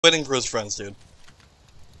Waiting for his friends, dude.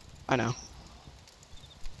 I know.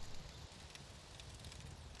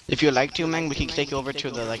 If you'd like to, Meng, we can take you over to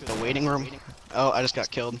the waiting room. Oh, I just got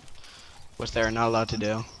killed. Which they're not allowed to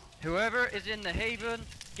do. Whoever is in the Haven,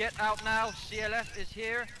 get out now. CLF is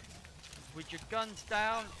here. With your guns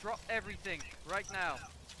down, drop everything right now.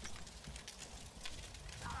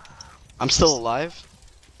 I'm still alive,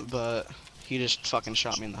 but he just fucking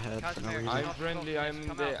shot me in the head for no reason. I'm friendly, I'm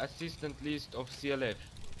in the assistant list of CLF.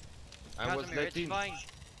 I was let in. It's fine.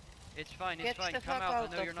 It's fine, it's fine. Get the Come fuck out,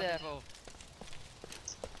 out I know you're of not there. involved.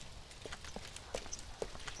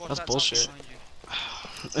 That's bullshit.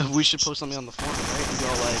 We should post something on the forum, right? And be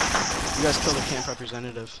all like, you guys killed a camp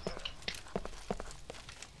representative.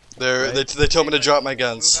 They told me to drop my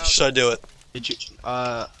guns. Should I do it? Did you?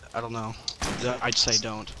 I don't know. I'd say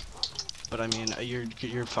don't. But I mean,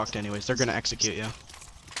 you're fucked anyways. They're gonna execute you.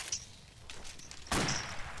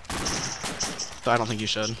 So I don't think you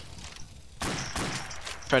should.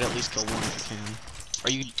 Try to at least kill one if you can. Are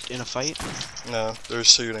you in a fight? No, they're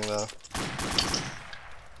shooting though.